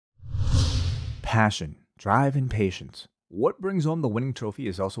passion, drive, and patience. What brings home the winning trophy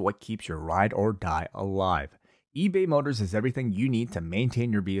is also what keeps your ride or die alive. eBay Motors has everything you need to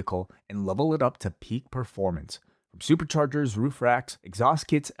maintain your vehicle and level it up to peak performance. From superchargers, roof racks, exhaust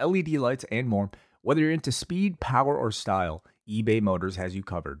kits, LED lights, and more, whether you're into speed, power, or style, eBay Motors has you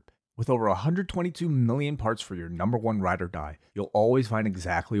covered. With over 122 million parts for your number one ride or die, you'll always find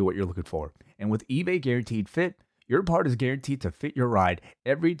exactly what you're looking for. And with eBay Guaranteed Fit, your part is guaranteed to fit your ride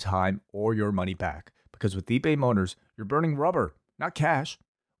every time or your money back. Because with eBay Motors, you're burning rubber, not cash.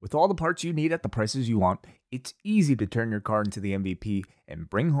 With all the parts you need at the prices you want, it's easy to turn your car into the MVP and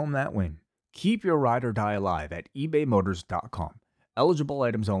bring home that win. Keep your ride or die alive at ebaymotors.com. Eligible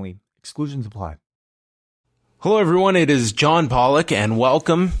items only. Exclusions apply. Hello, everyone. It is John Pollock, and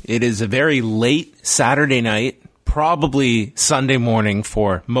welcome. It is a very late Saturday night, probably Sunday morning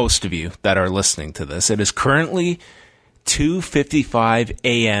for most of you that are listening to this. It is currently 2:55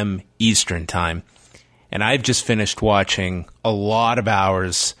 a.m. Eastern Time, and I've just finished watching a lot of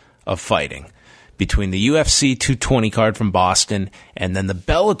hours of fighting between the UFC 220 card from Boston and then the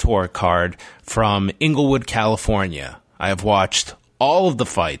Bellator card from Inglewood, California. I have watched all of the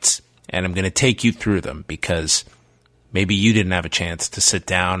fights, and I'm going to take you through them because maybe you didn't have a chance to sit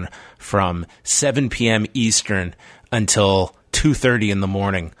down from 7 p.m. Eastern until 2:30 in the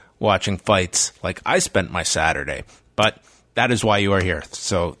morning watching fights like I spent my Saturday. But that is why you are here.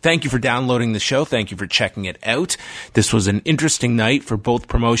 So thank you for downloading the show. Thank you for checking it out. This was an interesting night for both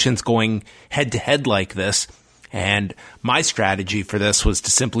promotions going head-to-head like this. And my strategy for this was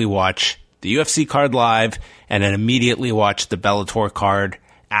to simply watch the UFC card live and then immediately watch the Bellator card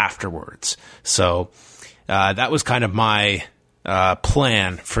afterwards. So that was kind of my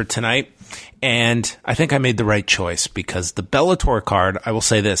plan for tonight. And I think I made the right choice because the Bellator card, I will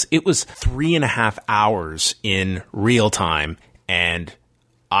say this, it was 3.5 hours in real time, and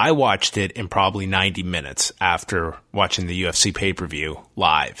I watched it in probably 90 minutes after watching the UFC pay-per-view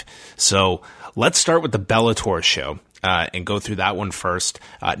live. So let's start with the Bellator show and go through that one first.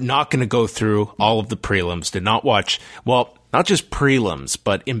 Not going to go through all of the prelims. Did not watch, well, not just prelims,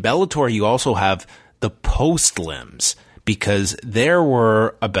 but in Bellator you also have the post-lims, because there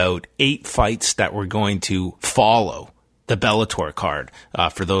were about 8 fights that were going to follow the Bellator card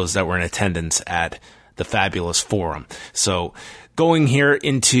for those that were in attendance at the Fabulous Forum. So going here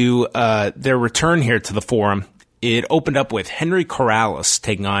into their return here to the Forum, it opened up with Henry Corrales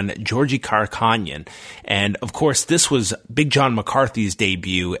taking on Georgi Karakhanyan. And, of course, this was Big John McCarthy's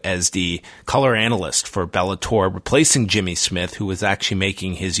debut as the color analyst for Bellator, replacing Jimmy Smith, who was actually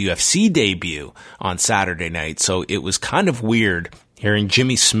making his UFC debut on Saturday night. So it was kind of weird hearing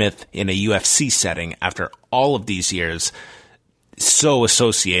Jimmy Smith in a UFC setting after all of these years, so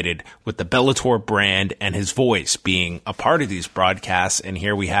associated with the Bellator brand and his voice being a part of these broadcasts. And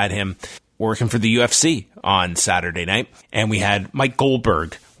here we had him working for the UFC on Saturday night. And we had Mike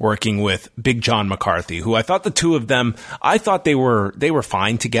Goldberg working with Big John McCarthy, who I thought the two of them, I thought they were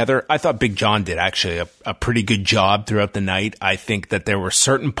fine together. I thought Big John did actually a pretty good job throughout the night. I think that there were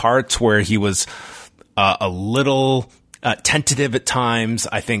certain parts where he was a little tentative at times.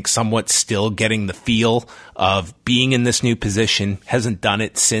 I think somewhat still getting the feel of being in this new position. Hasn't done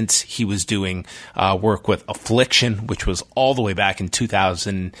it since he was doing work with Affliction, which was all the way back in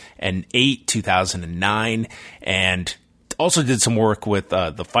 2008, 2009, and also did some work with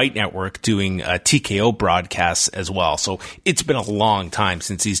the Fight Network doing TKO broadcasts as well. So it's been a long time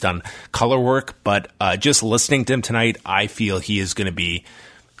since he's done color work, but just listening to him tonight, I feel he is going to be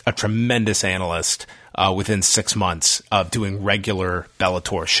a tremendous analyst within 6 months of doing regular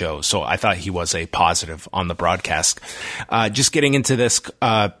Bellator shows. So I thought he was a positive on the broadcast. Just getting into this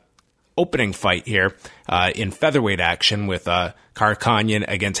opening fight here in featherweight action with Karakhanyan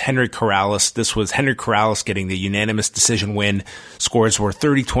against Henry Corrales. This was Henry Corrales getting the unanimous decision win. Scores were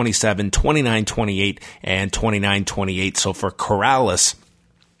 30-27, 29-28, and 29-28. So for Corrales,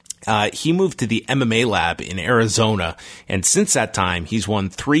 he moved to the MMA lab in Arizona, and since that time, he's won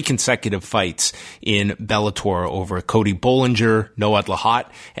 3 consecutive fights in Bellator over Cody Bollinger, Noad Lahat,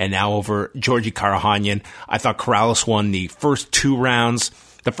 and now over Georgi Karakhanyan. I thought Corrales won the first 2 rounds.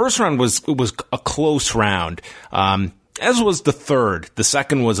 The first round was a close round, as was the third. The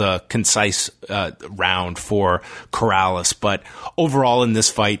second was a concise round for Corrales, but overall in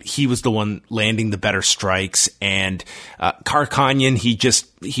this fight, he was the one landing the better strikes. And Karakhanyan,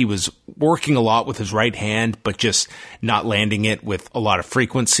 he was working a lot with his right hand, but just not landing it with a lot of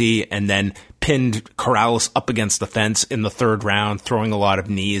frequency, and then pinned Corrales up against the fence in the third round, throwing a lot of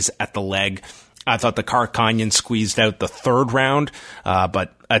knees at the leg. I thought the Karakhanyan squeezed out the third round,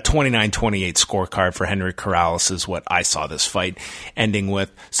 but a 29-28 scorecard for Henry Corrales is what I saw this fight ending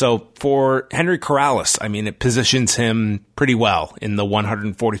with. So for Henry Corrales, I mean, it positions him pretty well in the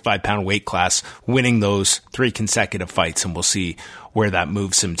 145-pound weight class, winning those 3 consecutive fights, and we'll see where that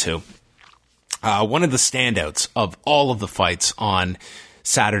moves him to. One of the standouts of all of the fights on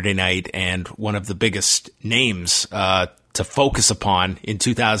Saturday night, and one of the biggest names to focus upon in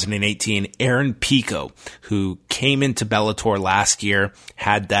 2018, Aaron Pico, who came into Bellator last year,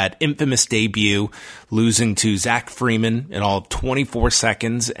 had that infamous debut, losing to Zach Freeman in all of 24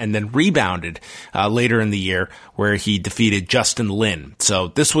 seconds, and then rebounded later in the year where he defeated Justin Lin. So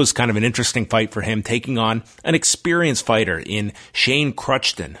this was kind of an interesting fight for him, taking on an experienced fighter in Shane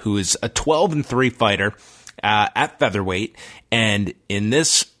Crutchton, who is a 12-3 fighter at featherweight. And in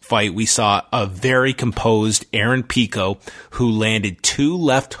this fight, we saw a very composed Aaron Pico who landed 2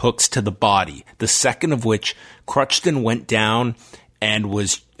 left hooks to the body, the second of which Crutchton went down, and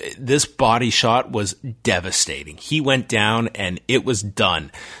this body shot was devastating. He went down and it was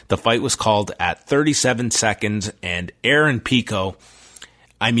done. The fight was called at 37 seconds, and Aaron Pico,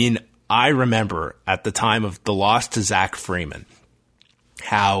 I mean, I remember at the time of the loss to Zach Freeman,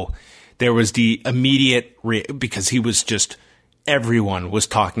 how there was the immediate, because he was just, everyone was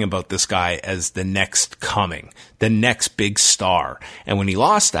talking about this guy as the next coming, the next big star. And when he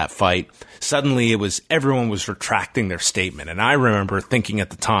lost that fight, suddenly everyone was retracting their statement. And I remember thinking at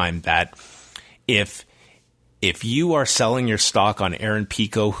the time that if you are selling your stock on Aaron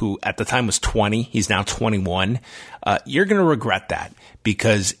Pico, who at the time was 20, he's now 21, you're going to regret that,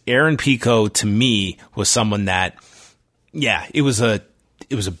 because Aaron Pico to me was someone that, yeah, it was a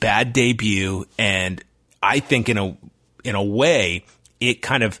bad debut. And I think in a way, it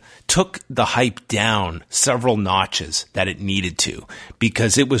kind of took the hype down several notches that it needed to,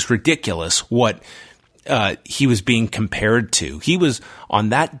 because it was ridiculous what he was being compared to. He was on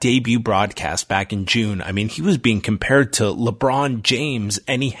that debut broadcast back in June. I mean, he was being compared to LeBron James,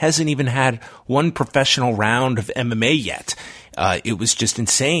 and he hasn't even had one professional round of MMA yet. It was just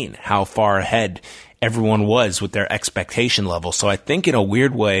insane how far ahead everyone was with their expectation level. So I think in a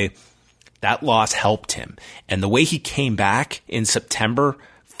weird way, that loss helped him. And the way he came back in September,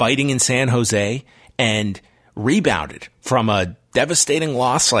 fighting in San Jose, and rebounded from a devastating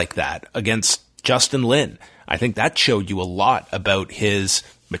loss like that against Justin Lin, I think that showed you a lot about his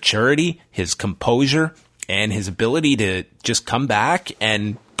maturity, his composure, and his ability to just come back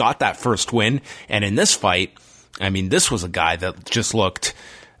and got that first win. And in this fight, I mean, this was a guy that just looked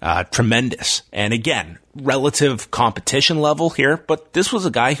tremendous. And again, relative competition level here, but this was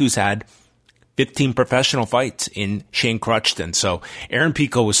a guy who's had 15 professional fights in Shane Crutchton. So Aaron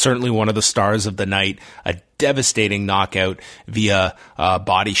Pico was certainly one of the stars of the night, a devastating knockout via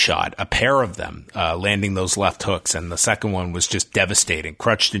body shot, a pair of them landing those left hooks. And the second one was just devastating.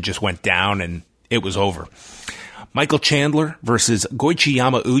 Crutchton just went down and it was over. Michael Chandler versus Goichi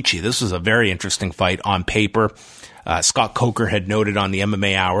Yamauchi. This was a very interesting fight on paper. Scott Coker had noted on the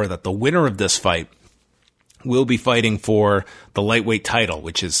MMA Hour that the winner of this fight will be fighting for the lightweight title,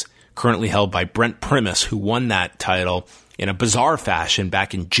 which is currently held by Brent Primus, who won that title in a bizarre fashion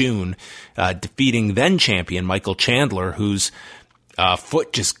back in June, defeating then champion Michael Chandler, whose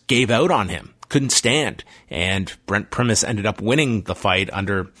foot just gave out on him, couldn't stand. And Brent Primus ended up winning the fight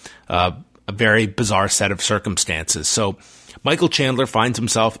under a very bizarre set of circumstances. So Michael Chandler finds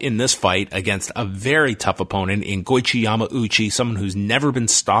himself in this fight against a very tough opponent in Goichi Yamauchi, someone who's never been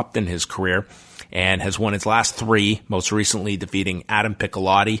stopped in his career and has won his last 3, most recently defeating Adam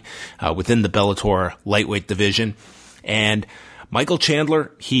Piccolotti within the Bellator lightweight division. And Michael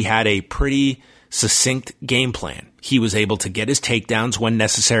Chandler, he had a pretty succinct game plan. He was able to get his takedowns when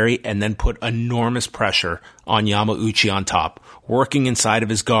necessary and then put enormous pressure on Yamauchi on top, working inside of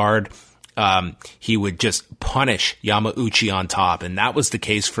his guard. He would just punish Yamauchi on top, and that was the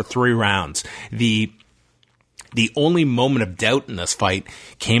case for 3 rounds. The only moment of doubt in this fight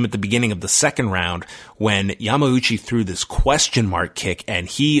came at the beginning of the second round when Yamauchi threw this question mark kick and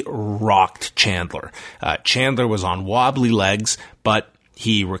he rocked Chandler. Chandler was on wobbly legs, but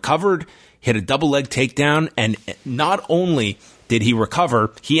he recovered, hit a double leg takedown, and not only did he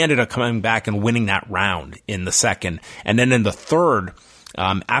recover, he ended up coming back and winning that round in the second. And then in the third,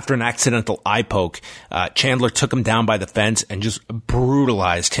 after an accidental eye poke, Chandler took him down by the fence and just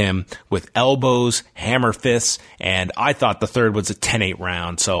brutalized him with elbows, hammer fists, and I thought the third was a 10-8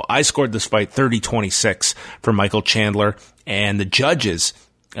 round. So I scored this fight 30-26 for Michael Chandler, and the judges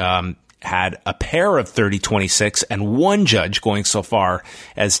had a pair of 30-26 and one judge going so far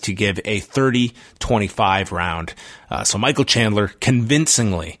as to give a 30-25 round. So Michael Chandler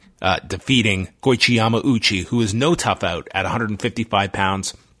convincingly defeating Goichi Yamauchi, who is no tough out at 155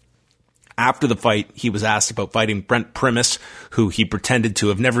 pounds. After the fight, he was asked about fighting Brent Primus, who he pretended to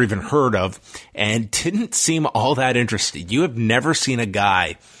have never even heard of, and didn't seem all that interested. You have never seen a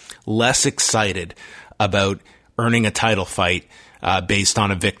guy less excited about earning a title fight based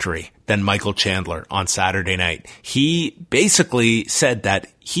on a victory than Michael Chandler on Saturday night. He basically said that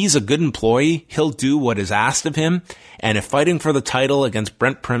he's a good employee. He'll do what is asked of him. And if fighting for the title against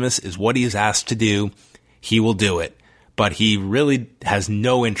Brent Primus is what he is asked to do, he will do it. But he really has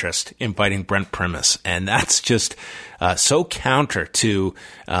no interest in fighting Brent Primus. And that's just so counter to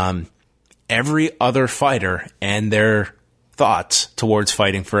every other fighter and their thoughts towards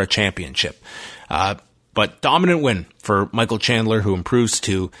fighting for a championship. But dominant win for Michael Chandler, who improves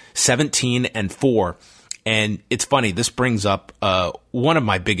to 17-4. And it's funny, this brings up one of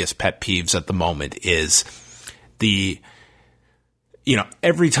my biggest pet peeves at the moment is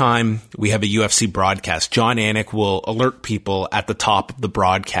every time we have a UFC broadcast, John Anik will alert people at the top of the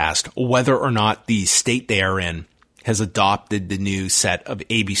broadcast whether or not the state they are in has adopted the new set of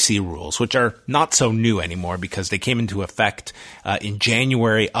ABC rules, which are not so new anymore because they came into effect in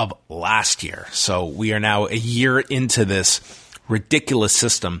January of last year. So we are now a year into this ridiculous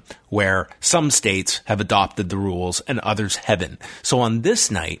system where some states have adopted the rules and others haven't. So on this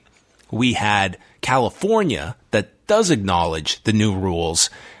night, we had California that does acknowledge the new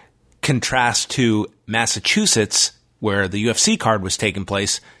rules, contrast to Massachusetts, where the UFC card was taking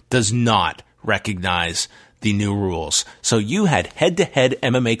place, does not recognize the new rules. So you had head-to-head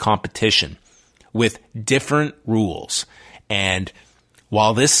MMA competition with different rules. And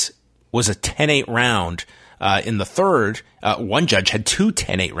while this was a 10-8 round in the third, one judge had two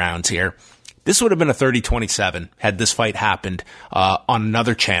 10-8 rounds here. This would have been a 30-27 had this fight happened on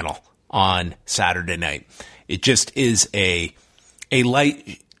another channel on Saturday night. It just is a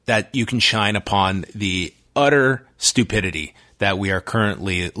light that you can shine upon the utter stupidity that we are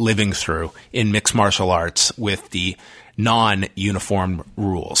currently living through in mixed martial arts with the non-uniform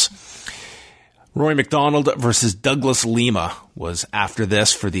rules. Rory MacDonald versus Douglas Lima was after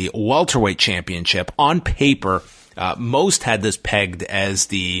this for the welterweight championship. On paper, most had this pegged as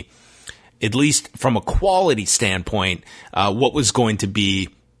at least from a quality standpoint, what was going to be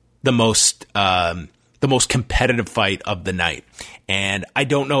the most competitive fight of the night. And I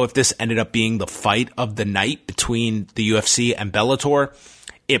don't know if this ended up being the fight of the night between the UFC and Bellator.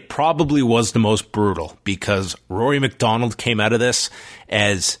 It probably was the most brutal because Rory MacDonald came out of this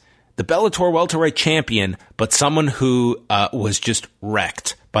as the Bellator welterweight champion, but someone who was just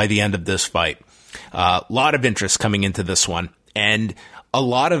wrecked by the end of this fight. A lot of interest coming into this one, and a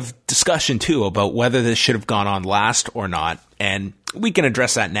lot of discussion too about whether this should have gone on last or not. And we can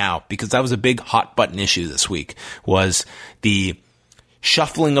address that now because that was a big hot button issue this week, was the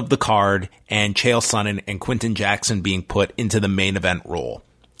shuffling of the card and Chael Sonnen and Quinton Jackson being put into the main event role.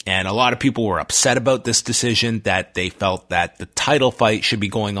 And a lot of people were upset about this decision, that they felt that the title fight should be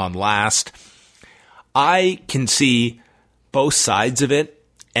going on last. I can see both sides of it.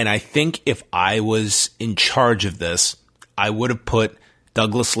 And I think if I was in charge of this, I would have put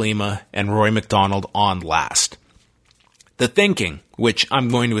Douglas Lima and Rory MacDonald on last. The thinking, which I'm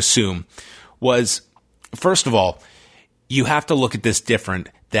going to assume, was, first of all, you have to look at this different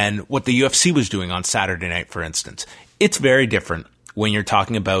than what the UFC was doing on Saturday night, for instance. It's very different when you're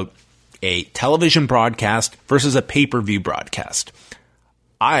talking about a television broadcast versus a pay-per-view broadcast.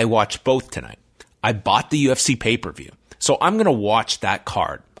 I watched both tonight. I bought the UFC pay-per-view, so I'm going to watch that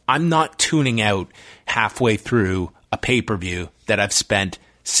card. I'm not tuning out halfway through a pay-per-view that I've spent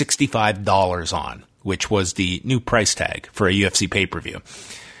 $65 on, which was the new price tag for a UFC pay-per-view.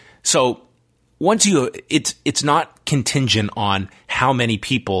 So once it's not contingent on how many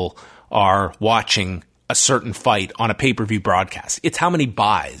people are watching a certain fight on a pay-per-view broadcast. It's how many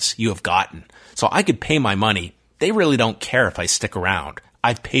buys you have gotten. So I could pay my money. They really don't care if I stick around.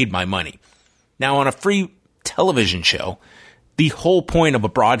 I've paid my money. Now on a free television show, the whole point of a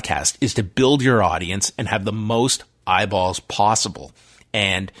broadcast is to build your audience and have the most eyeballs possible.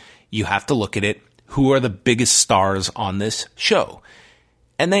 And you have to look at it. Who are the biggest stars on this show?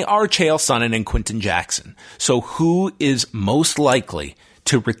 And they are Chael Sonnen and Quinton Jackson. So who is most likely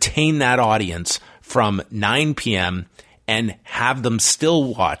to retain that audience from 9 p.m. and have them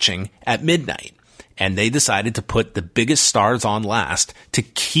still watching at midnight? And they decided to put the biggest stars on last to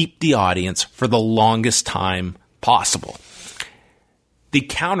keep the audience for the longest time possible. The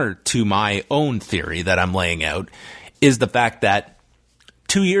counter to my own theory that I'm laying out is the fact that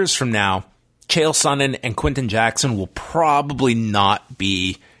 2 years from now, Chael Sonnen and Quinton Jackson will probably not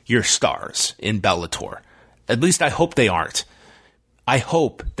be your stars in Bellator. At least I hope they aren't. I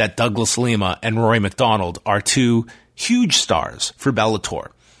hope that Douglas Lima and Rory MacDonald are two huge stars for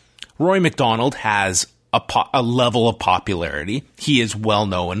Bellator. Rory MacDonald has a level of popularity. He is well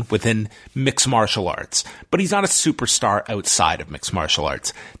known within mixed martial arts, but he's not a superstar outside of mixed martial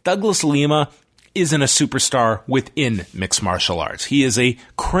arts. Douglas Lima isn't a superstar within mixed martial arts. He is a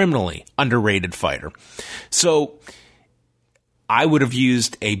criminally underrated fighter. So I would have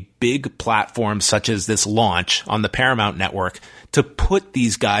used a big platform such as this launch on the Paramount Network to put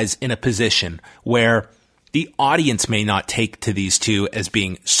these guys in a position where the audience may not take to these two as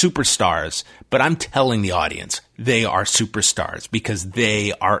being superstars, but I'm telling the audience they are superstars because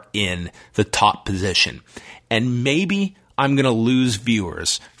they are in the top position. And maybe I'm going to lose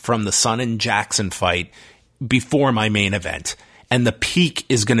viewers from the Sonnen Jackson fight before my main event. And the peak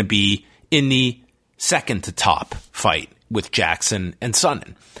is going to be in the second to top fight with Jackson and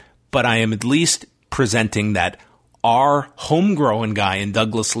Sonnen. But I am at least presenting that our homegrown guy in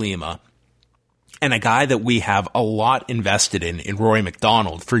Douglas Lima and a guy that we have a lot invested in Rory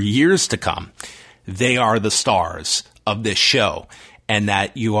MacDonald for years to come, they are the stars of this show, and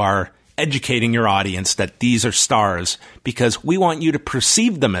that you are educating your audience that these are stars because we want you to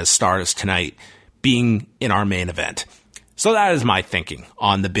perceive them as stars tonight being in our main event. So that is my thinking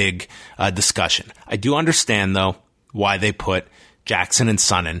on the big discussion. I do understand, though, why they put Jackson and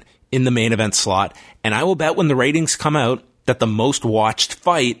Sonnen in the main event slot, and I will bet when the ratings come out that the most watched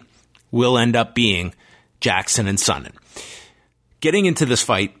fight will end up being Jackson and Sonnen. Getting into this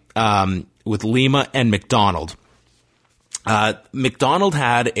fight with Lima and MacDonald, MacDonald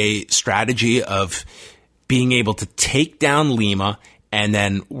had a strategy of being able to take down Lima and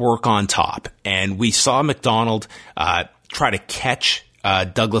then work on top. And we saw MacDonald try to catch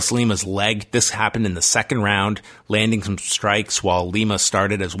Douglas Lima's leg. This happened in the second round, landing some strikes while Lima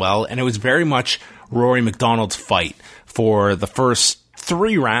started as well. And it was very much Rory MacDonald's fight for the first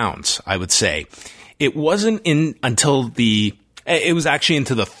 3 rounds, I would say. It wasn't until it was actually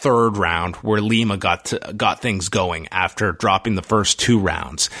into the third round where Lima got things going after dropping the first 2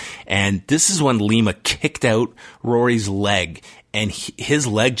 rounds. And this is when Lima kicked out Rory's leg, and his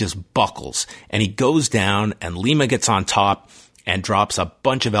leg just buckles, and he goes down, and Lima gets on top and drops a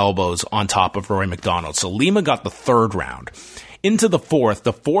bunch of elbows on top of Rory MacDonald. So Lima got the third round. Into the fourth.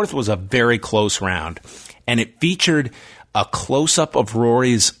 The fourth was a very close round, and it featured a close-up of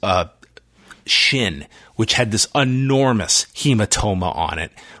Rory's shin, which had this enormous hematoma on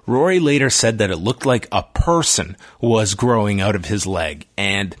it. Rory later said that it looked like a person was growing out of his leg,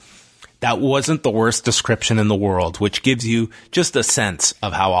 and that wasn't the worst description in the world, which gives you just a sense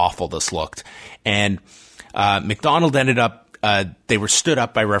of how awful this looked. And MacDonald ended up, they were stood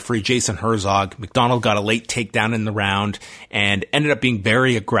up by referee Jason Herzog. MacDonald got a late takedown in the round and ended up being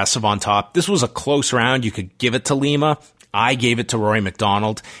very aggressive on top. This was a close round. You could give it to Lima. I gave it to Rory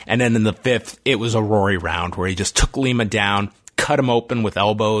MacDonald. And then in the fifth, it was a Rory round where he just took Lima down, cut him open with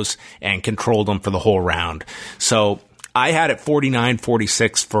elbows, and controlled him for the whole round. So I had it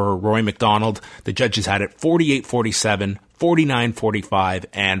 49-46 for Rory MacDonald. The judges had it 48-47, 49-45,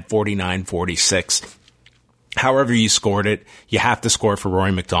 and 49-46. However you scored it, you have to score for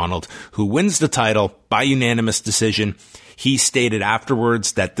Rory MacDonald, who wins the title by unanimous decision. He stated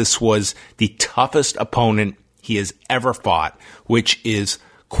afterwards that this was the toughest opponent he has ever fought, which is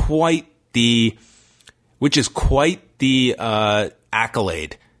quite the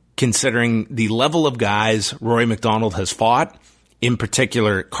accolade, considering the level of guys Rory MacDonald has fought, in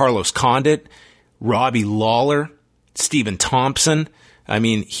particular Carlos Condit, Robbie Lawler, Stephen Thompson. I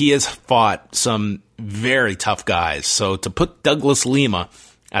mean, he has fought some very tough guys. So to put Douglas Lima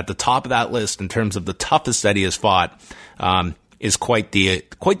at the top of that list in terms of the toughest that he has fought is quite the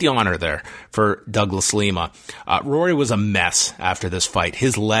honor there for Douglas Lima. Rory was a mess after this fight.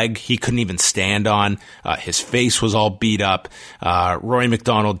 His leg, he couldn't even stand on. His face was all beat up. Rory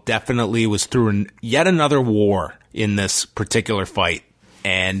MacDonald definitely was through yet another war in this particular fight.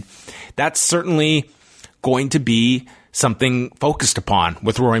 And that's certainly going to be something focused upon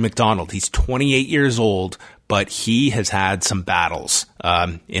with Rory MacDonald. He's 28 years old, but he has had some battles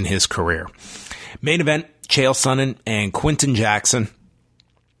in his career. Main event, Chael Sonnen and Quinton Jackson.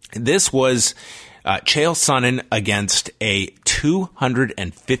 This was Chael Sonnen against a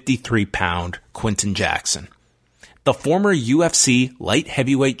 253-pound Quinton Jackson. The former UFC light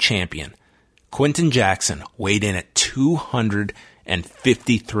heavyweight champion, Quinton Jackson, weighed in at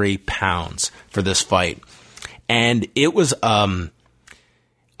 253 pounds for this fight. And it was an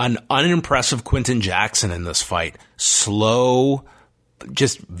unimpressive Quinton Jackson in this fight. Slow,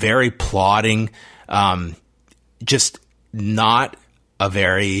 just very plodding, just not a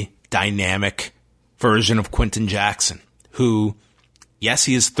very dynamic version of Quinton Jackson, who, yes,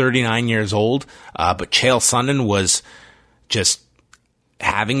 he is 39 years old, but Chael Sonnen was just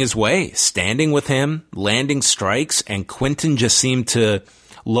having his way, standing with him, landing strikes, and Quinton just seemed to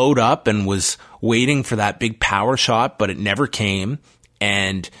load up and was waiting for that big power shot, but it never came.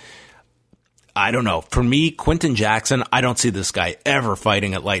 And I don't know. For me, Quinton Jackson, I don't see this guy ever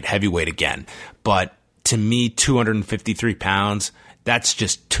fighting at light heavyweight again. But to me, 253 pounds, that's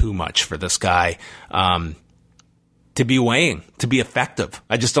just too much for this guy to be weighing, to be effective.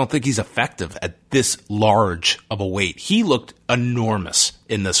 I just don't think he's effective at this large of a weight. He looked enormous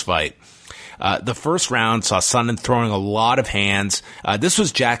in this fight. The first round saw Sonnen throwing a lot of hands. This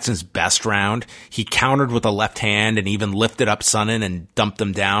was Jackson's best round. He countered with a left hand and even lifted up Sonnen and dumped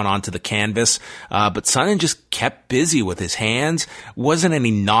him down onto the canvas. But Sonnen just kept busy with his hands. Wasn't any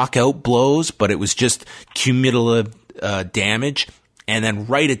knockout blows, but it was just cumulative damage. And then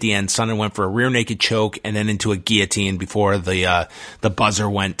right at the end, Sonnen went for a rear naked choke and then into a guillotine before the buzzer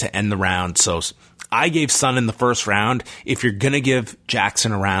went to end the round. So I gave Sonnen the first round. If you're going to give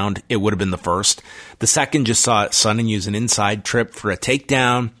Jackson a round, it would have been the first. The second just saw Sonnen use an inside trip for a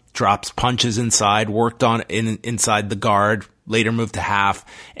takedown, drops punches inside, worked on inside the guard, later moved to half,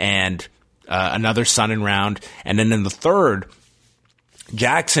 and another Sonnen round. And then in the third,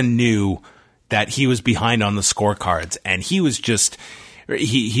 Jackson knew that he was behind on the scorecards, and he was just,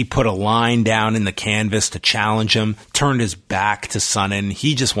 he put a line down in the canvas to challenge him, turned his back to Sonnen.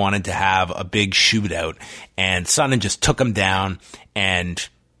 He just wanted to have a big shootout, and Sonnen just took him down and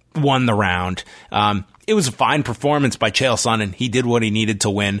won the round. It was a fine performance by Chael Sonnen. He did what he needed to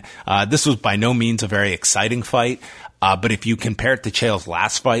win. This was by no means a very exciting fight, but if you compare it to Chael's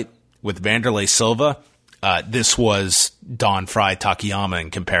last fight with Wanderlei Silva, this was Don Fry Takayama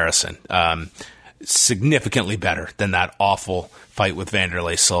in comparison. Significantly better than that awful fight with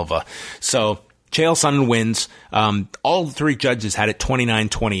Wanderlei Silva. So Chael Sonnen wins. All three judges had it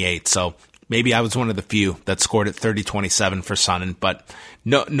 29-28. So maybe I was one of the few that scored it 30-27 for Sonnen, but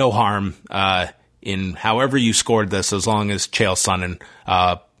no harm in however you scored this, as long as Chael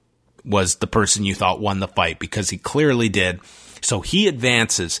Sonnen was the person you thought won the fight, because he clearly did. So he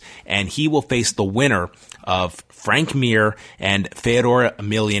advances, and he will face the winner of Frank Mir and Fyodor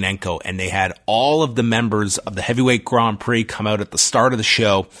Emelianenko. And they had all of the members of the Heavyweight Grand Prix come out at the start of the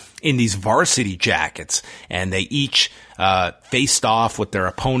show in these varsity jackets. And they each faced off with their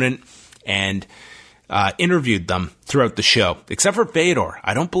opponent and interviewed them throughout the show. Except for Fedor.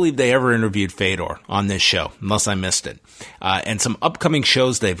 I don't believe they ever interviewed Fedor on this show, unless I missed it. And some upcoming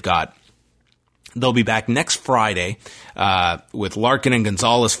shows they've got. They'll be back next Friday with Larkin and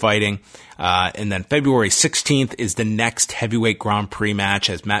Gonzalez fighting. And then February 16th is the next Heavyweight Grand Prix match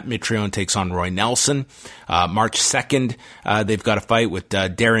as Matt Mitrione takes on Roy Nelson. March 2nd, they've got a fight with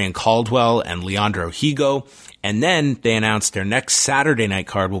Darian Caldwell and Leandro Higo. And then they announced their next Saturday night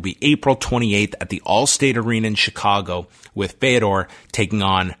card will be April 28th at the Allstate Arena in Chicago with Fedor taking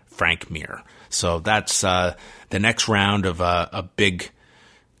on Frank Mir. So that's the next round of a big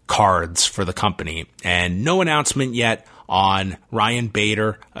cards for the company, and no announcement yet on Ryan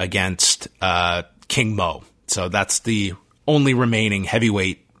Bader against King Mo. So that's the only remaining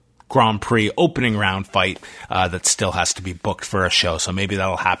heavyweight Grand Prix opening round fight that still has to be booked for a show. So maybe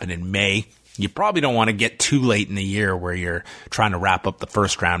that'll happen in May. You probably don't want to get too late in the year where you're trying to wrap up the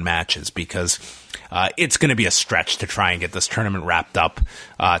first round matches, because it's going to be a stretch to try and get this tournament wrapped up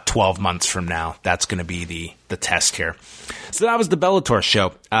 12 months from now. That's going to be the test here. So that was the Bellator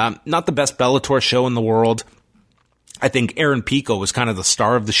show. Not the best Bellator show in the world. I think Aaron Pico was kind of the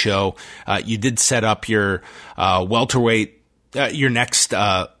star of the show. You did set up your welterweight, your next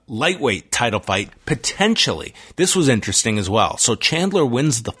lightweight title fight, potentially. This was interesting as well. So Chandler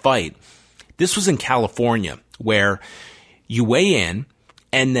wins the fight. This was in California, where you weigh in,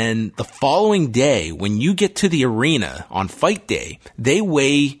 and then the following day, when you get to the arena on fight day, they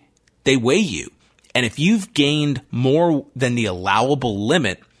weigh you. And if you've gained more than the allowable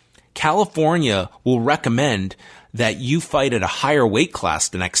limit, California will recommend that you fight at a higher weight class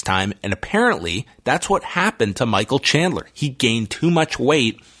the next time. And apparently that's what happened to Michael Chandler. He gained too much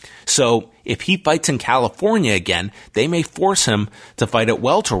weight. So if he fights in California again, they may force him to fight at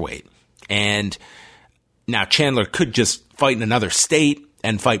welterweight. And now Chandler could just fight in another state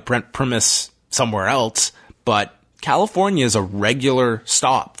and fight Brent Primus somewhere else, but California is a regular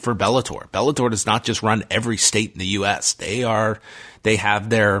stop for Bellator. Bellator does not just run every state in the U.S. They have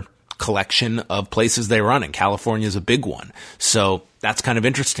their collection of places they run, and California is a big one. So that's kind of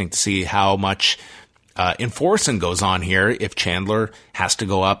interesting to see how much enforcing goes on here if Chandler has to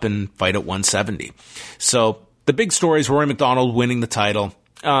go up and fight at 170. So the big story is Rory MacDonald winning the title.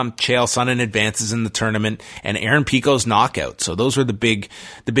 Chael Sonnen advances in the tournament, and Aaron Pico's knockout. So those were the big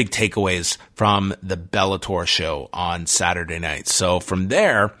takeaways from the Bellator show on Saturday night. So from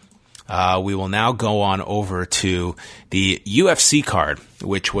there, we will now go on over to the UFC card,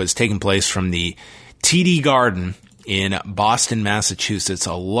 which was taking place from the TD Garden in Boston, Massachusetts.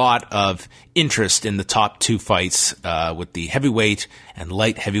 A lot of interest in the top two fights, with the heavyweight and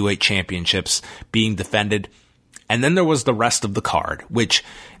light heavyweight championships being defended. And then there was the rest of the card, which,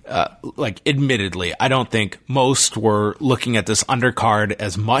 admittedly, I don't think most were looking at this undercard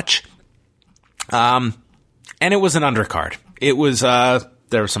as much. And it was an undercard. It was, there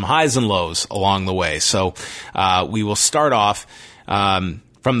were some highs and lows along the way. So, we will start off,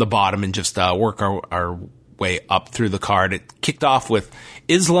 from the bottom and just, work our way up through the card. It kicked off with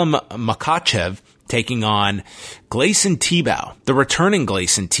Islam Makhachev taking on Gleison Tibau, the returning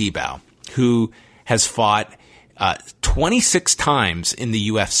Gleison Tibau, who has fought 26 times in the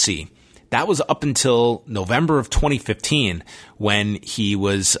UFC. That was up until November of 2015 when he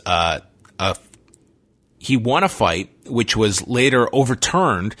was he won a fight which was later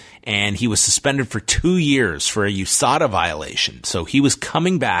overturned, and he was suspended for 2 years for a USADA violation. So he was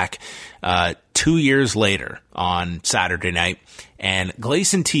coming back 2 years later on Saturday night, and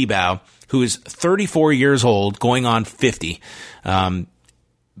Gleison Tibau, who is 34 years old, going on 50,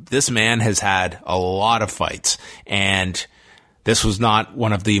 this man has had a lot of fights, and this was not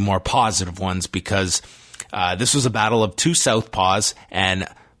one of the more positive ones because this was a battle of two southpaws, and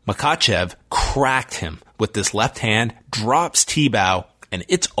Makhachev cracked him with this left hand, drops Tibau, and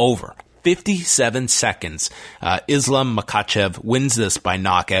it's over. 57 seconds. Islam Makhachev wins this by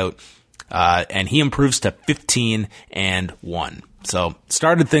knockout, and he improves to 15-1. So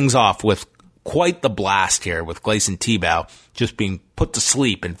started things off with quite the blast here with Gleison Tibau just being put to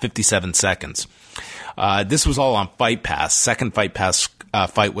sleep in 57 seconds. This was all on Fight Pass. Second Fight Pass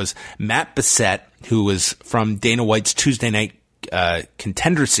fight was Matt Bessette, who was from Dana White's Tuesday Night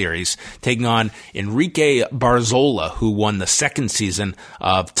Contender Series, taking on Enrique Barzola, who won the second season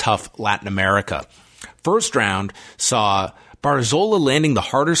of Tough Latin America. First round saw Barzola landing the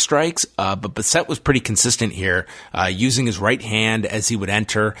harder strikes, but Bessette was pretty consistent here, using his right hand as he would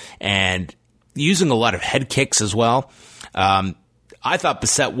enter and using a lot of head kicks as well. I thought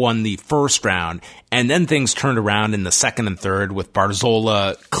Bessette won the first round, and then things turned around in the second and third with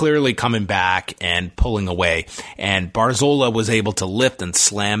Barzola clearly coming back and pulling away. And Barzola was able to lift and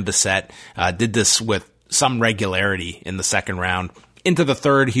slam Bessette, did this with some regularity in the second round. Into the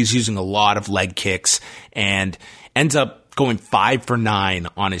third, he's using a lot of leg kicks and ends up going 5 for 9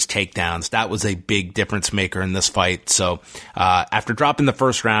 on his takedowns. That was a big difference maker in this fight. So after dropping the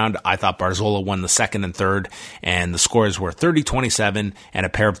first round, I thought Barzola won the second and third, and the scores were 30-27 and a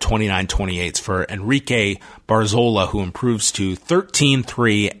pair of 29-28s for Enrique Barzola, who improves to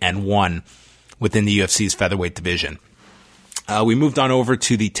 13-3-1 within the UFC's featherweight division. We moved on over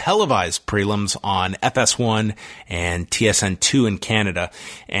to the televised prelims on FS1 and TSN2 in Canada,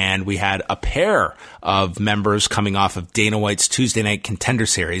 and we had a pair of members coming off of Dana White's Tuesday Night Contender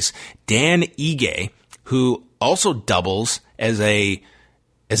Series. Dan Ige, who also doubles as a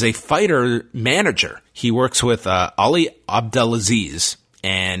fighter manager. He works with Ali Abdelaziz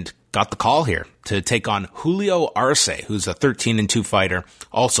and got the call here to take on Julio Arce, who's a 13-2 fighter,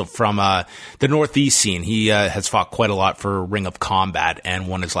 also from the Northeast scene. He has fought quite a lot for Ring of Combat and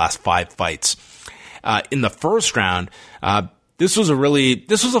won his last 5 fights. In the first round, this was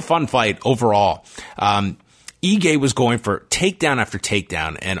a fun fight overall. Ige was going for takedown after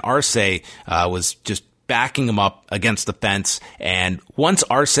takedown, and Arce was just backing him up against the fence. And once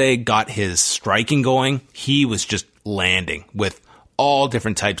Arce got his striking going, he was just landing with all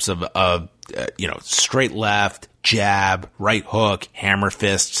different types of straight left, jab, right hook, hammer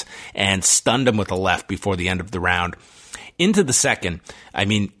fists, and stunned him with a left before the end of the round. Into the second,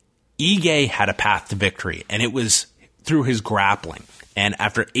 Ige had a path to victory, and it was through his grappling. And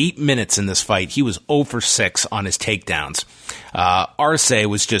after 8 minutes in this fight, he was 0 for 6 on his takedowns. Arce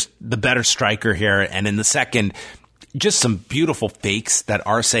was just the better striker here, and in the second, just some beautiful fakes that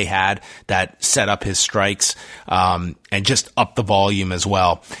Arce had that set up his strikes, and just up the volume as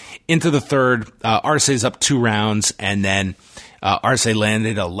well. Into the third, Arce's up 2 rounds, and then Arce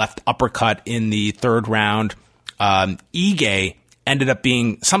landed a left uppercut in the third round. Ige ended up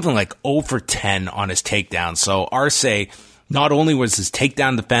being something like 0 for 10 on his takedown. So Arce, not only was his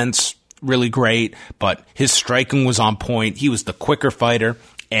takedown defense really great, but his striking was on point. He was the quicker fighter.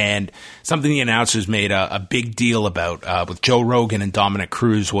 And something the announcers made a big deal about with Joe Rogan and Dominic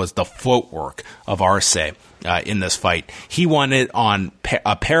Cruz was the footwork of Arce in this fight. He won it on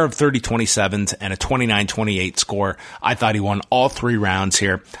a pair of 30-27s and a 29-28 score. I thought he won all 3 rounds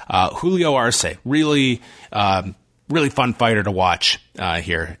here. Julio Arce, really fun fighter to watch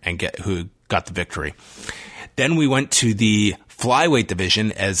here and who got the victory. Then we went to the flyweight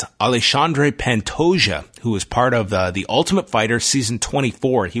division as Alexandre Pantoja, who was part of the Ultimate Fighter season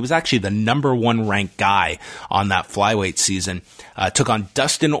 24. He was actually the number 1 ranked guy on that flyweight season, took on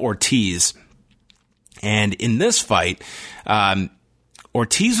Dustin Ortiz. And in this fight,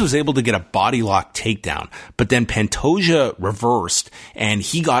 Ortiz was able to get a body lock takedown, but then Pantoja reversed and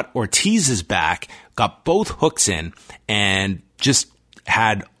he got Ortiz's back, got both hooks in, and just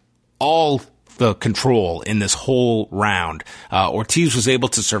had all the control in this whole round. Ortiz was able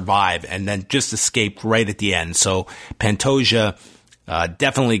to survive and then just escaped right at the end. So Pantoja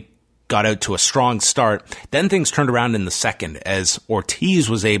definitely got out to a strong start. Then things turned around in the second as Ortiz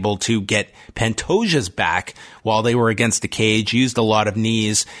was able to get Pantoja's back while they were against the cage, used a lot of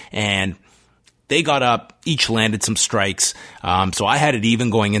knees, and they got up, each landed some strikes. So I had it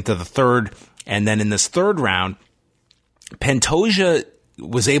even going into the third. And then in this third round, Pantoja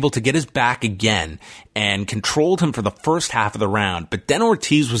was able to get his back again and controlled him for the first half of the round. But then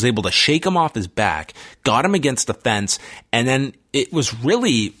Ortiz was able to shake him off his back, got him against the fence, and then it was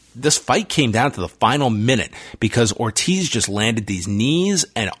really, this fight came down to the final minute because Ortiz just landed these knees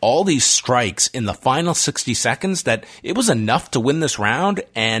and all these strikes in the final 60 seconds that it was enough to win this round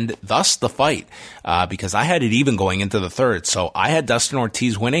and thus the fight, because I had it even going into the third. So I had Dustin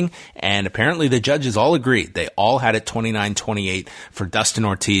Ortiz winning, and apparently the judges all agreed. They all had it 29-28 for Dustin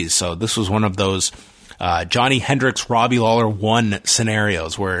Ortiz. So this was one of those Johnny Hendricks, Robbie Lawler 1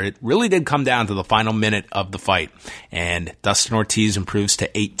 scenarios where it really did come down to the final minute of the fight. And Dustin Ortiz improves to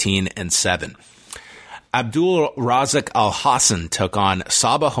 18-7. Abdul Razak Al-Hassan took on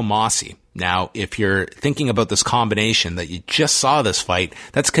Sabah Homasi. Now, if you're thinking about this combination that you just saw this fight,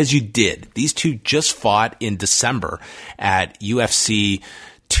 that's because you did. These two just fought in December at UFC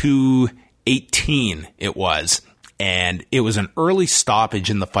 218, it was. And it was an early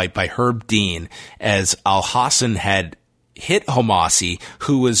stoppage in the fight by Herb Dean as Al-Hassan had hit Homasi,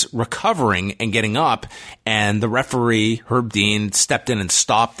 who was recovering and getting up, and the referee, Herb Dean, stepped in and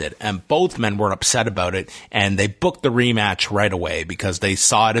stopped it. And both men were upset about it, and they booked the rematch right away because they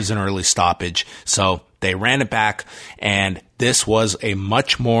saw it as an early stoppage. So they ran it back, and this was a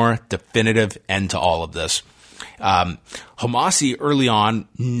much more definitive end to all of this. Homasi early on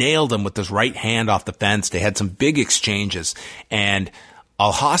nailed him with his right hand off the fence. They had some big exchanges, and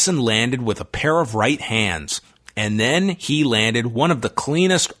Al-Hassan landed with a pair of right hands, and then he landed one of the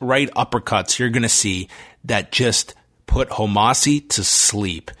cleanest right uppercuts you're going to see that just put Homasi to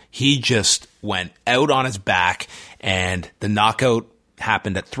sleep. He just went out on his back, and the knockout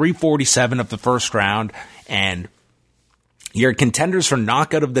happened at 3:47 of the first round, and your contenders for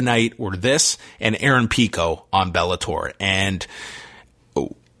knockout of the night were this and Aaron Pico on Bellator. And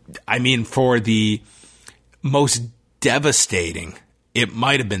I mean, for the most devastating, it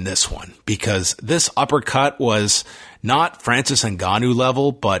might have been this one, because this uppercut was not Francis Ngannou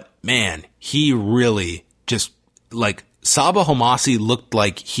level, but man, he really just, like, Sabah Homasi looked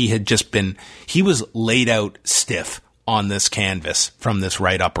like he was laid out stiff on this canvas from this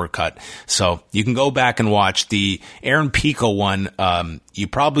right uppercut. So you can go back and watch the Aaron Pico one. You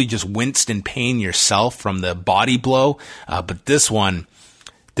probably just winced in pain yourself from the body blow. But this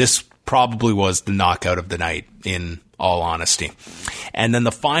probably was the knockout of the night, in all honesty. And then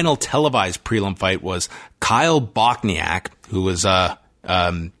the final televised prelim fight was Kyle Bochniak, who was a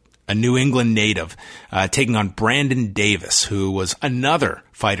New England native, taking on Brandon Davis, who was another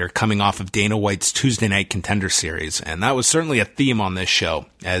fighter coming off of Dana White's Tuesday Night Contender Series. And that was certainly a theme on this show,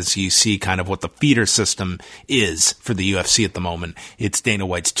 as you see kind of what the feeder system is for the UFC at the moment. It's Dana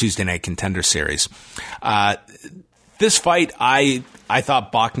White's Tuesday Night Contender Series. This fight, I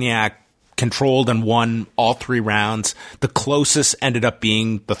thought Bochniak controlled and won all 3 rounds. The closest ended up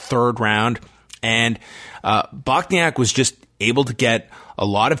being the third round. And Bochniak was just able to get a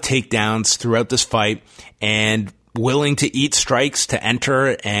lot of takedowns throughout this fight and willing to eat strikes to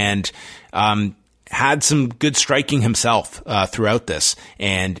enter, and had some good striking himself throughout this.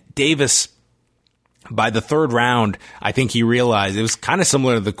 And Davis, by the third round, I think he realized it was kind of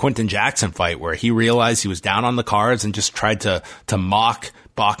similar to the Quinton Jackson fight, where he realized he was down on the cards and just tried to mock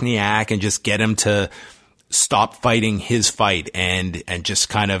Bochniak and just get him to stop fighting his fight and just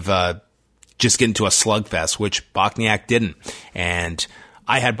kind of just get into a slugfest, which Bochniak didn't. And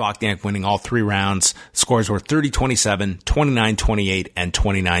I had Bochniak winning all 3 rounds. Scores were 30-27, 29-28, and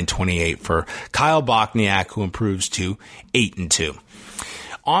 29-28 for Kyle Bochniak, who improves to 8-2.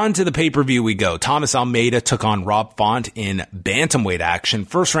 On to the pay-per-view we go. Thomas Almeida took on Rob Font in bantamweight action.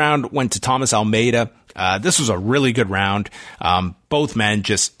 First round went to Thomas Almeida. This was a really good round. Both men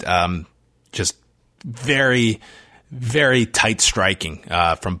just very, very tight striking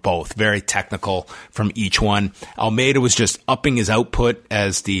from both. Very technical from each one. Almeida was just upping his output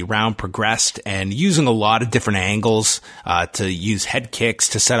as the round progressed and using a lot of different angles to use head kicks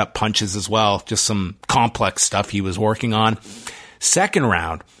to set up punches as well. Just some complex stuff he was working on. Second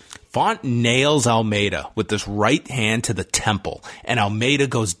round, Font nails Almeida with this right hand to the temple, and Almeida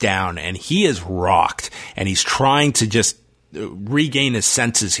goes down, and he is rocked, and he's trying to just regain his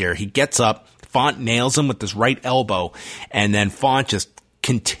senses here. He gets up, Font nails him with this right elbow, and then Font just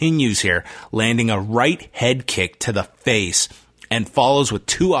continues here, landing a right head kick to the face, and follows with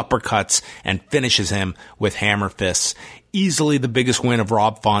 2 uppercuts and finishes him with hammer fists. Easily the biggest win of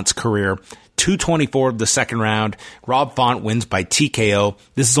Rob Font's career. 2:24 of the second round. Rob Font wins by TKO.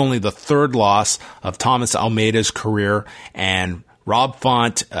 This is only the 3rd loss of Thomas Almeida's career, and Rob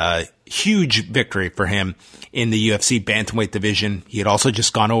Font, huge victory for him in the UFC bantamweight division. He had also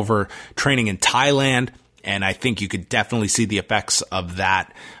just gone over training in Thailand, and I think you could definitely see the effects of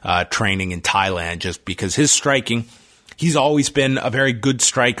that training in Thailand, just because his striking, he's always been a very good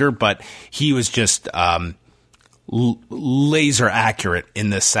striker, but he was just laser accurate in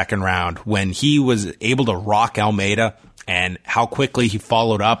this second round when he was able to rock Almeida, and how quickly he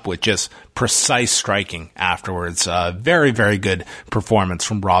followed up with just precise striking afterwards. Very, very good performance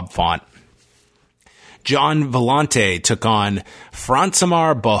from Rob Font. John Vellante took on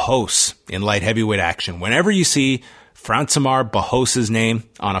Francimar Barros in light heavyweight action. Whenever you see Francimar Barros' name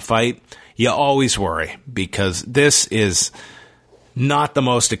on a fight, you always worry, because this is not the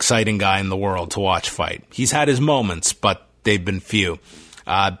most exciting guy in the world to watch fight. He's had his moments, but they've been few.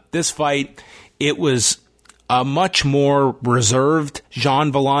 This fight, it was a much more reserved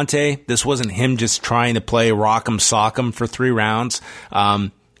Jean Vellante. This wasn't him just trying to play rock'em sock'em for 3 rounds.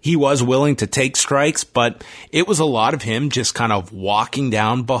 He was willing to take strikes, but it was a lot of him just kind of walking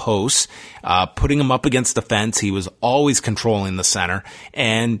down Barros, putting him up against the fence. He was always controlling the center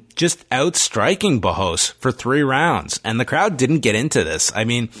and just outstriking Barros for 3 rounds. And the crowd didn't get into this. I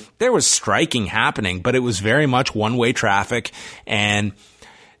mean, there was striking happening, but it was very much one-way traffic. And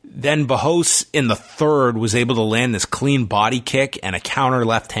then Barros in the 3rd was able to land this clean body kick and a counter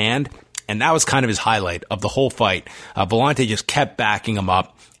left hand. And that was kind of his highlight of the whole fight. Vellante just kept backing him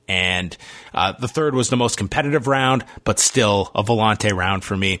up. And the 3rd was the most competitive round, but still a Vellante round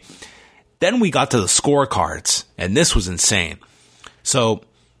for me. Then we got to the scorecards, and this was insane. So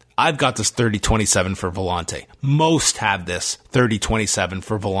I've got this 30-27 for Vellante. Most have this 30-27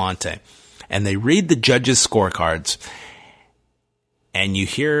 for Vellante. And they read the judges' scorecards, and you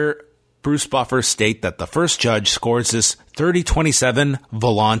hear Bruce Buffer state that the first judge scores this 30-27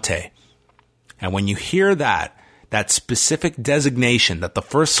 Vellante. And when you hear that specific designation that the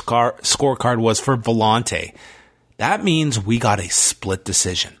first scorecard was for Vellante, that means we got a split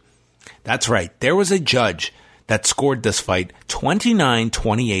decision. That's right. There was a judge that scored this fight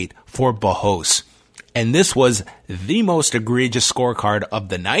 29-28 for Barros. And this was the most egregious scorecard of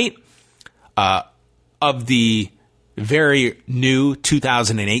the night, of the very new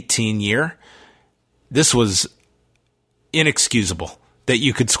 2018 year. This was inexcusable that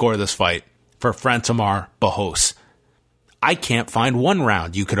you could score this fight for Francimar Barros. I can't find 1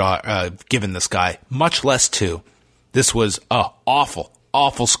 round you could have given this guy, much less 2. This was a awful,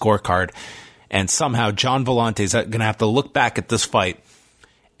 awful scorecard. And somehow John Vellante is going to have to look back at this fight,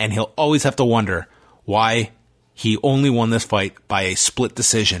 and he'll always have to wonder why he only won this fight by a split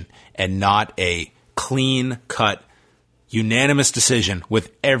decision and not a clean-cut, unanimous decision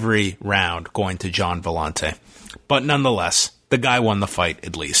with every round going to John Vellante. But nonetheless, the guy won the fight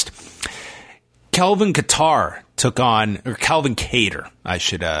at least. Calvin Kattar Calvin Kattar, I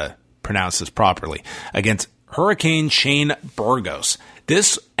should pronounce this properly, against Hurricane Shane Burgos.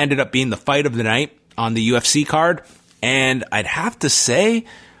 This ended up being the fight of the night on the UFC card, and I'd have to say,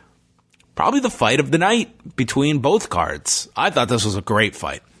 probably the fight of the night between both cards. I thought this was a great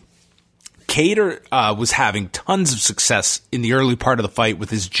fight. Kattar was having tons of success in the early part of the fight with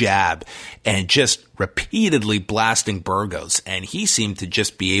his jab and just repeatedly blasting Burgos. And he seemed to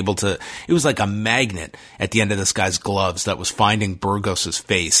just be able to, it was like a magnet at the end of this guy's gloves that was finding Burgos'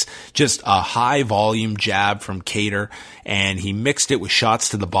 face. Just a high volume jab from Kattar, and he mixed it with shots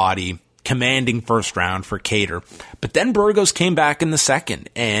to the body. Commanding first round for Kattar. But then Burgos came back in the second,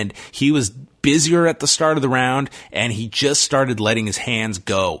 and he was busier at the start of the round, and he just started letting his hands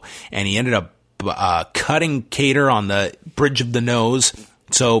go. And he ended up cutting Kattar on the bridge of the nose.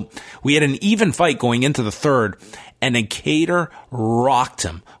 So we had an even fight going into the third, and then Kattar rocked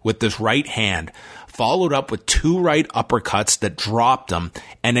him with this right hand, followed up with 2 right uppercuts that dropped him,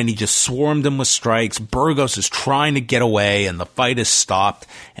 and then he just swarmed him with strikes. Burgos is trying to get away, and the fight is stopped,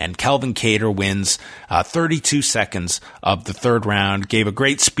 and Calvin Kattar wins 32 seconds of the third round, gave a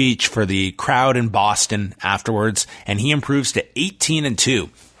great speech for the crowd in Boston afterwards, and he improves to 18-2.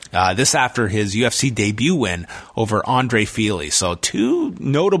 This after his UFC debut win over Andre Fili. So 2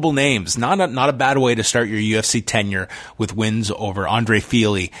 notable names. Not a bad way to start your UFC tenure with wins over Andre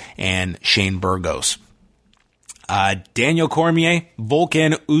Fili and Shane Burgos. Daniel Cormier,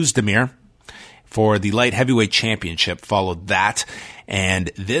 Volkan Oezdemir for the light heavyweight championship followed that.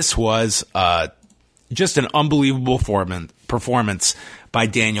 And this was just an unbelievable performance by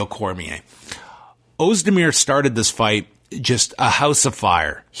Daniel Cormier. Oezdemir started this fight just a house of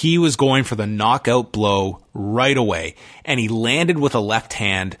fire. He was going for the knockout blow right away, and he landed with a left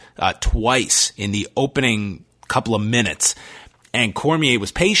hand twice in the opening couple of minutes. And Cormier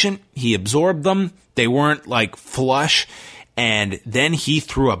was patient. He absorbed them. They weren't like flush. And then he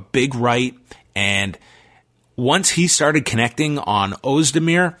threw a big right. And once he started connecting on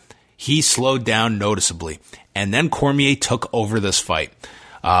Oezdemir, he slowed down noticeably. And then Cormier took over this fight.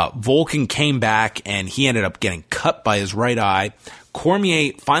 Volkan came back, and he ended up getting cut by his right eye.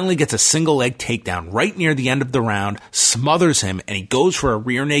 Cormier finally gets a single leg takedown right near the end of the round, smothers him, and he goes for a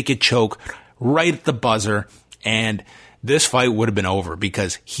rear naked choke right at the buzzer. And this fight would have been over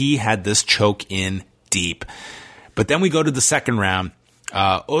because he had this choke in deep. But then we go to the second round.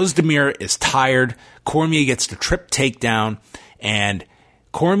 Oezdemir is tired. Cormier gets the trip takedown, and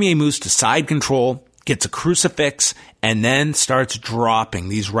Cormier moves to side control, gets a crucifix, and then starts dropping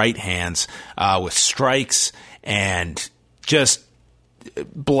these right hands with strikes and just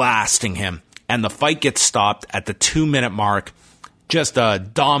blasting him. And the fight gets stopped at the 2-minute mark. Just a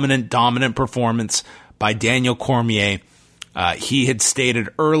dominant performance by Daniel Cormier. He had stated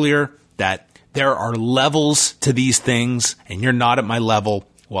earlier that there are levels to these things, and you're not at my level.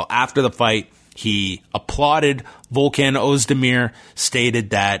 Well, after the fight, he applauded Volkan Oezdemir,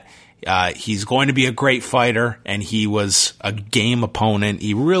 stated that he's going to be a great fighter, and he was a game opponent.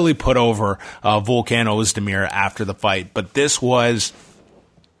 He really put over Volkan Oezdemir after the fight. But this was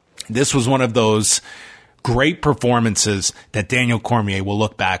one of those great performances that Daniel Cormier will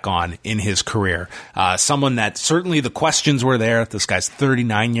look back on in his career. Someone that certainly the questions were there. This guy's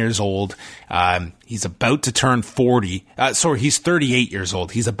 39 years old. He's about to turn 40. He's 38 years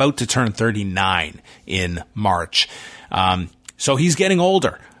old. He's about to turn 39 in March. So he's getting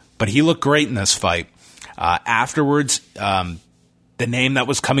older. But he looked great in this fight. Afterwards, the name that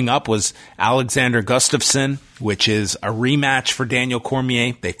was coming up was Alexander Gustafsson, which is a rematch for Daniel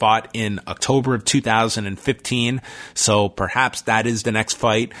Cormier. They fought in October of 2015, so perhaps that is the next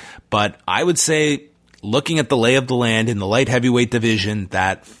fight. But I would say, looking at the lay of the land in the light heavyweight division,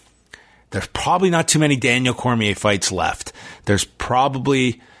 that there's probably not too many Daniel Cormier fights left. There's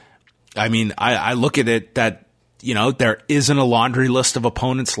probably, I look at it that, there isn't a laundry list of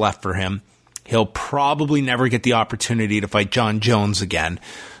opponents left for him. He'll probably never get the opportunity to fight John Jones again.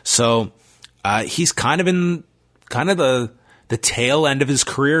 So he's kind of in the tail end of his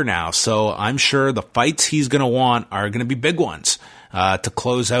career now. So I'm sure the fights he's going to want are going to be big ones to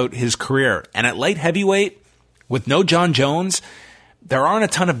close out his career. And at light heavyweight, with no John Jones, there aren't a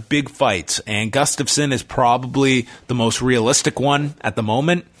ton of big fights. And Gustafsson is probably the most realistic one at the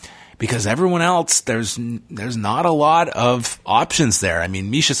moment. Because everyone else, there's not a lot of options there. I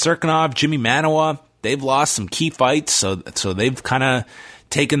mean, Misha Cirkunov, Jimmy Manawa, they've lost some key fights, so they've kind of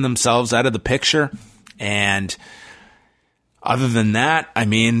taken themselves out of the picture. And other than that, I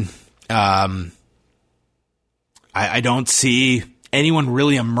don't see anyone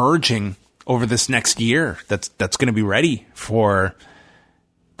really emerging over this next year that's going to be ready for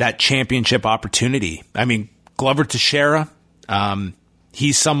that championship opportunity. I mean, Glover Teixeira,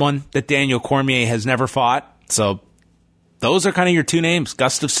 he's someone that Daniel Cormier has never fought. So those are kind of your two names,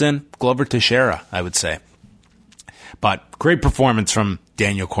 Gustafsson, Glover Teixeira, I would say. But great performance from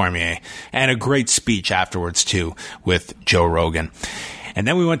Daniel Cormier and a great speech afterwards, too, with Joe Rogan. And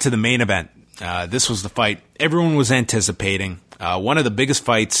then we went to the main event. This was the fight everyone was anticipating. One of the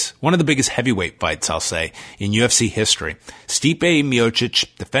biggest heavyweight fights, I'll say, in UFC history. Stipe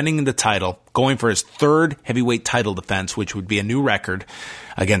Miocic defending the title, going for his third heavyweight title defense, which would be a new record,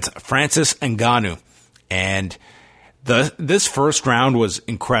 against Francis Ngannou. And this first round was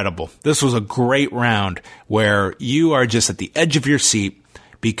incredible. This was a great round where you are just at the edge of your seat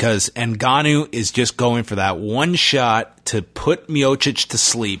because Ngannou is just going for that one shot to put Miocic to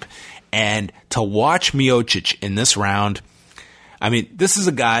sleep. And to watch Miocic in this round, I mean, this is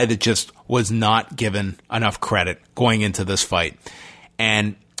a guy that just was not given enough credit going into this fight.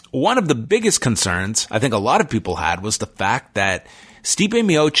 And one of the biggest concerns I think a lot of people had was the fact that Stipe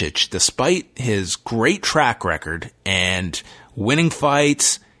Miocic, despite his great track record and winning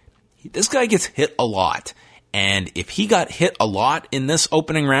fights, this guy gets hit a lot. And if he got hit a lot in this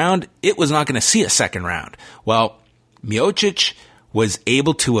opening round, it was not going to see a second round. Well, Miocic was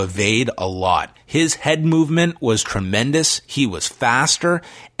able to evade a lot. His head movement was tremendous. He was faster,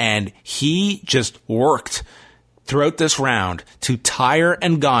 and he just worked throughout this round to tire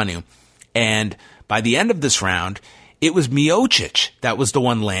Ngannou. And by the end of this round, it was Miocic that was the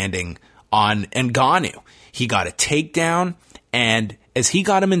one landing on Ngannou. He got a takedown, and as he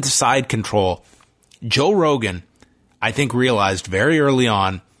got him into side control, Joe Rogan, I think, realized very early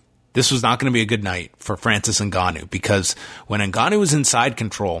on this was not going to be a good night for Francis Ngannou, because when Ngannou was in side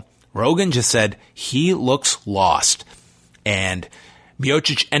control, Rogan just said he looks lost. And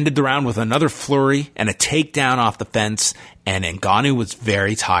Miocic ended the round with another flurry and a takedown off the fence, and Ngannou was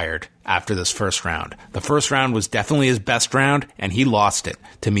very tired after this first round. The first round was definitely his best round, and he lost it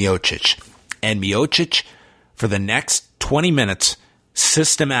to Miocic. And Miocic, for the next 20 minutes,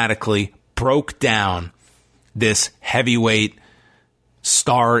 systematically broke down this heavyweight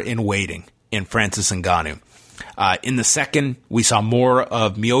star in waiting in Francis Ngannou. In the second, we saw more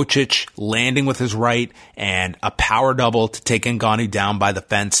of Miocic landing with his right and a power double to take Ngannou down by the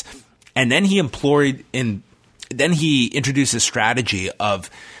fence. And then he introduced a strategy of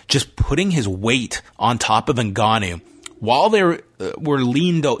just putting his weight on top of Ngannou while they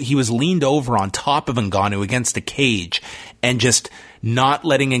he was leaned over on top of Ngannou against the cage, and just not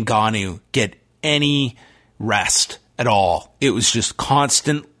letting Ngannou get any rest at all. It was just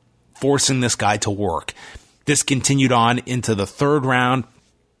constant forcing this guy to work. This continued on into the third round.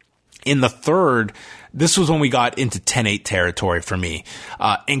 In the third, this was when we got into 10-8 territory for me.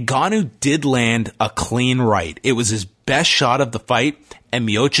 Ngannou did land a clean right. It was his best shot of the fight, and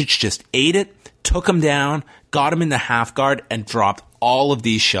Miocic just ate it, took him down, got him in the half guard, and dropped all of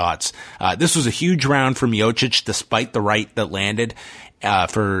these shots. This was a huge round for Miocic, despite the right that landed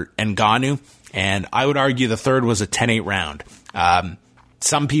for Ngannou. And I would argue the third was a 10-8 round.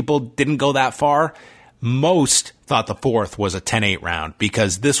 Some people didn't go that far. Most thought the fourth was a 10-8 round,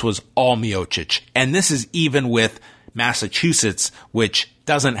 because this was all Miocic. And this is even with Massachusetts, which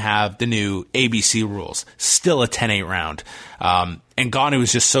doesn't have the new ABC rules. Still a 10-8 round. Ngannou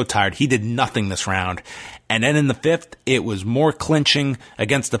was just so tired. He did nothing this round. And then in the fifth, it was more clinching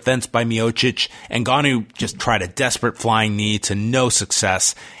against the fence by Miocic. Ngannou just tried a desperate flying knee to no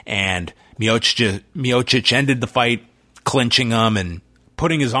success. And Miocic ended the fight clinching him and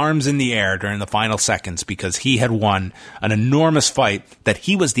putting his arms in the air during the final seconds, because he had won an enormous fight that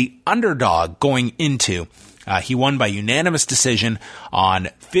he was the underdog going into. He won by unanimous decision on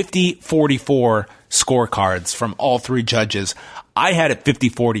 50-44 scorecards from all three judges. I had it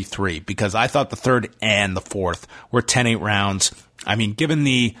 50-43 because I thought the third and the fourth were 10-8 rounds. I mean, given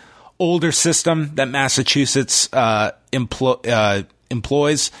the older system that Massachusetts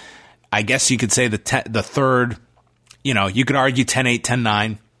employs, I guess you could say the third, you could argue 10-8,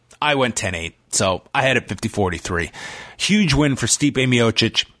 10-9. I went 10-8, so I had it 50-43. Huge win for Stipe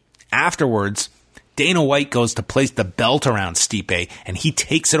Miocic. Afterwards, Dana White goes to place the belt around Stipe, and he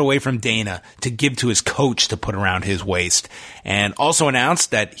takes it away from Dana to give to his coach to put around his waist. And also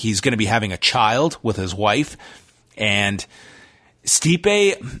announced that he's going to be having a child with his wife. And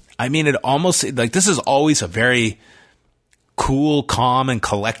Stipe, I mean, it almost, like, this is always a very cool, calm, and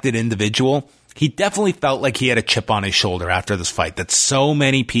collected individual. He definitely felt like he had a chip on his shoulder after this fight, that so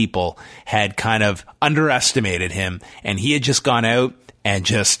many people had kind of underestimated him, and he had just gone out and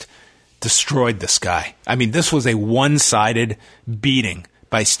just destroyed this guy. I mean, this was a one-sided beating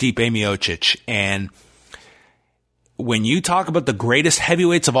by Stipe Miocic. And when you talk about the greatest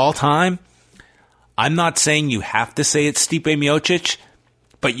heavyweights of all time, I'm not saying you have to say it's Stipe Miocic,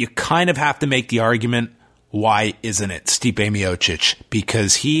 but you kind of have to make the argument, why isn't it Stipe Miocic?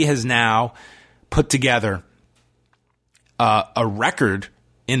 Because he has now put together a record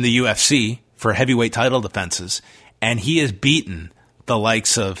in the UFC for heavyweight title defenses, and he has beaten the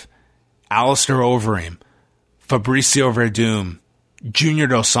likes of Alistair Overeem, Fabricio Verdum, Junior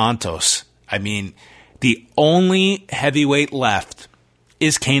Dos Santos. I mean, the only heavyweight left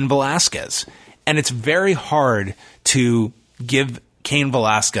is Cain Velasquez. And it's very hard to give Cain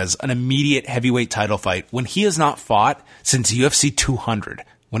Velasquez an immediate heavyweight title fight when he has not fought since UFC 200,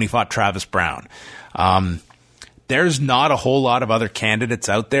 when he fought Travis Brown. there's not a whole lot of other candidates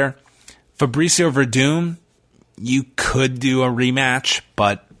out there. Fabricio Verdum, you could do a rematch,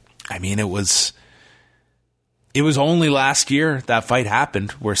 but I mean, it was only last year that fight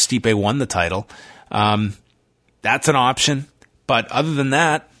happened where Stipe won the title. That's an option. But other than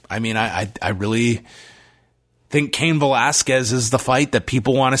that, I mean, I really think Cain Velasquez is the fight that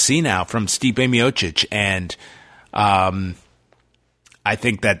people want to see now from Stipe Miocic. And I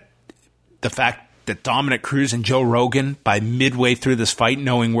think that the fact that Dominic Cruz and Joe Rogan, by midway through this fight,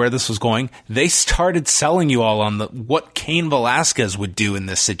 knowing where this was going, they started selling you all on what Cain Velasquez would do in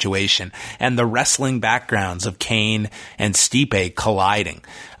this situation and the wrestling backgrounds of Cain and Stipe colliding.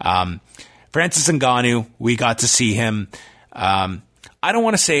 Francis Ngannou, we got to see him. I don't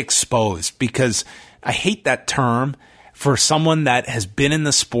want to say exposed because I hate that term for someone that has been in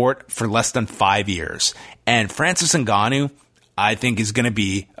the sport for less than 5 years. And Francis Ngannou, I think, is going to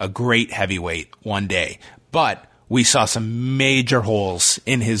be a great heavyweight one day. But we saw some major holes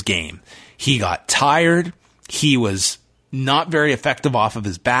in his game. He got tired. He was not very effective off of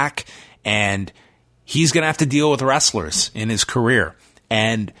his back. And he's going to have to deal with wrestlers in his career.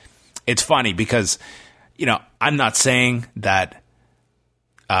 And it's funny because, you know, I'm not saying that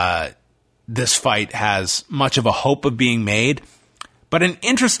this fight has much of a hope of being made. But an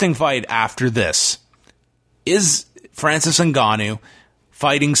interesting fight after this is Francis Ngannou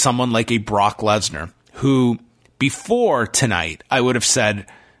fighting someone like a Brock Lesnar, who before tonight I would have said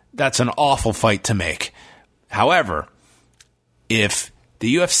that's an awful fight to make. However, if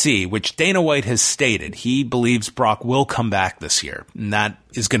the UFC, which Dana White has stated, he believes Brock will come back this year, and that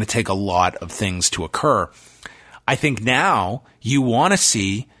is going to take a lot of things to occur. I think now you want to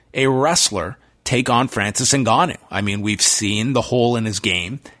see a wrestler take on Francis Ngannou. I mean, we've seen the hole in his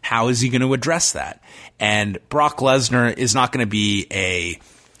game. How is he going to address that? And Brock Lesnar is not going to be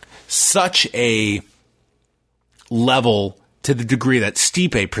such a level to the degree that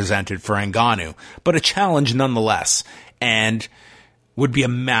Stipe presented for Ngannou, but a challenge nonetheless, and would be a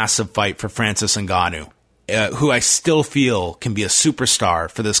massive fight for Francis Ngannou, who I still feel can be a superstar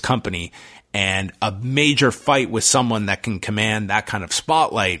for this company, and a major fight with someone that can command that kind of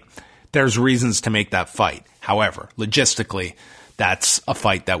spotlight. There's reasons to make that fight. However, logistically, that's a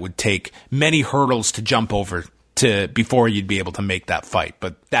fight that would take many hurdles to jump over to before you'd be able to make that fight.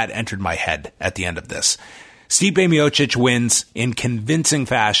 But that entered my head at the end of this. Stipe Miocic wins in convincing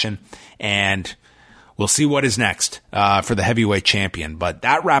fashion, and we'll see what is next for the heavyweight champion. But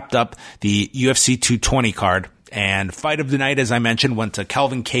that wrapped up the UFC 220 card. And fight of the night, as I mentioned, went to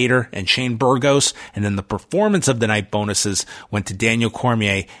Calvin Kattar and Shane Burgos. And then the performance of the night bonuses went to Daniel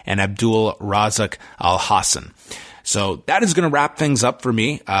Cormier and Abdul Razak Al-Hassan. So that is going to wrap things up for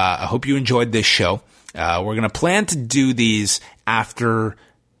me. I hope you enjoyed this show. We're going to plan to do these after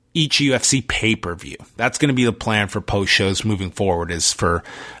each UFC pay-per-view. That's going to be the plan for post-shows moving forward, is for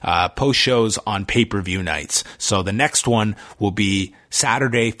post-shows on pay-per-view nights. So the next one will be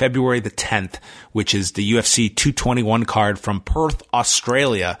Saturday, February the 10th, which is the UFC 221 card from Perth,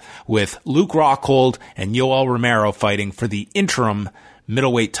 Australia, with Luke Rockhold and Yoel Romero fighting for the interim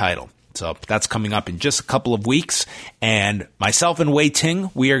middleweight title. So that's coming up in just a couple of weeks. And myself and Wei Ting,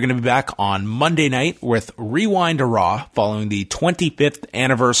 we are going to be back on Monday night with Rewind to Raw following the 25th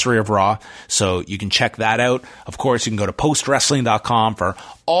anniversary of Raw. So you can check that out. Of course, you can go to postwrestling.com for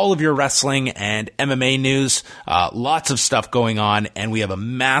all of your wrestling and MMA news. Lots of stuff going on. And we have a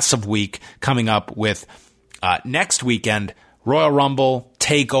massive week coming up with next weekend, Royal Rumble,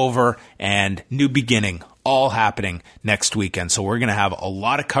 TakeOver, and New Beginning, all happening next weekend. So we're going to have a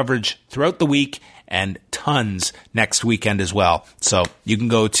lot of coverage throughout the week and tons next weekend as well. So you can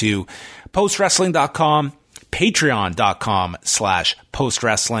go to postwrestling.com,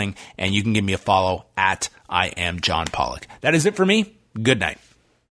 patreon.com/postwrestling, and you can give me a follow at I am John Pollock. That is it for me. Good night.